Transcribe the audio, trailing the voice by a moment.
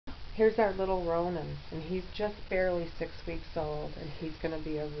Here's our little Ronan, and he's just barely 6 weeks old, and he's going to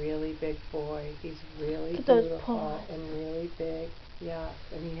be a really big boy. He's really beautiful and really big, yes,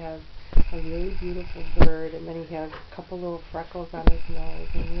 and he has a really beautiful bird, and then he has a couple little freckles on his nose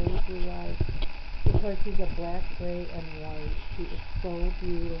and really blue eyes. Because he's a black, gray, and white. He is so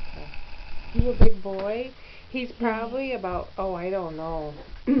beautiful. He's a big boy. He's probably about, oh, I don't know,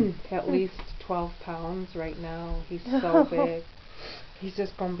 at least 12 pounds right now. He's so big. He's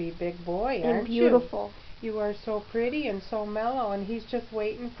just going to be a big boy, aren't you? And beautiful. You are so pretty and so mellow, and he's just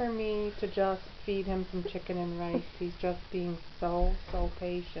waiting for me to just feed him some chicken and rice. He's just being so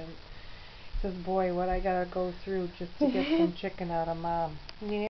patient. He says, boy, what I got to go through just to get some chicken out of Mom. Yeah.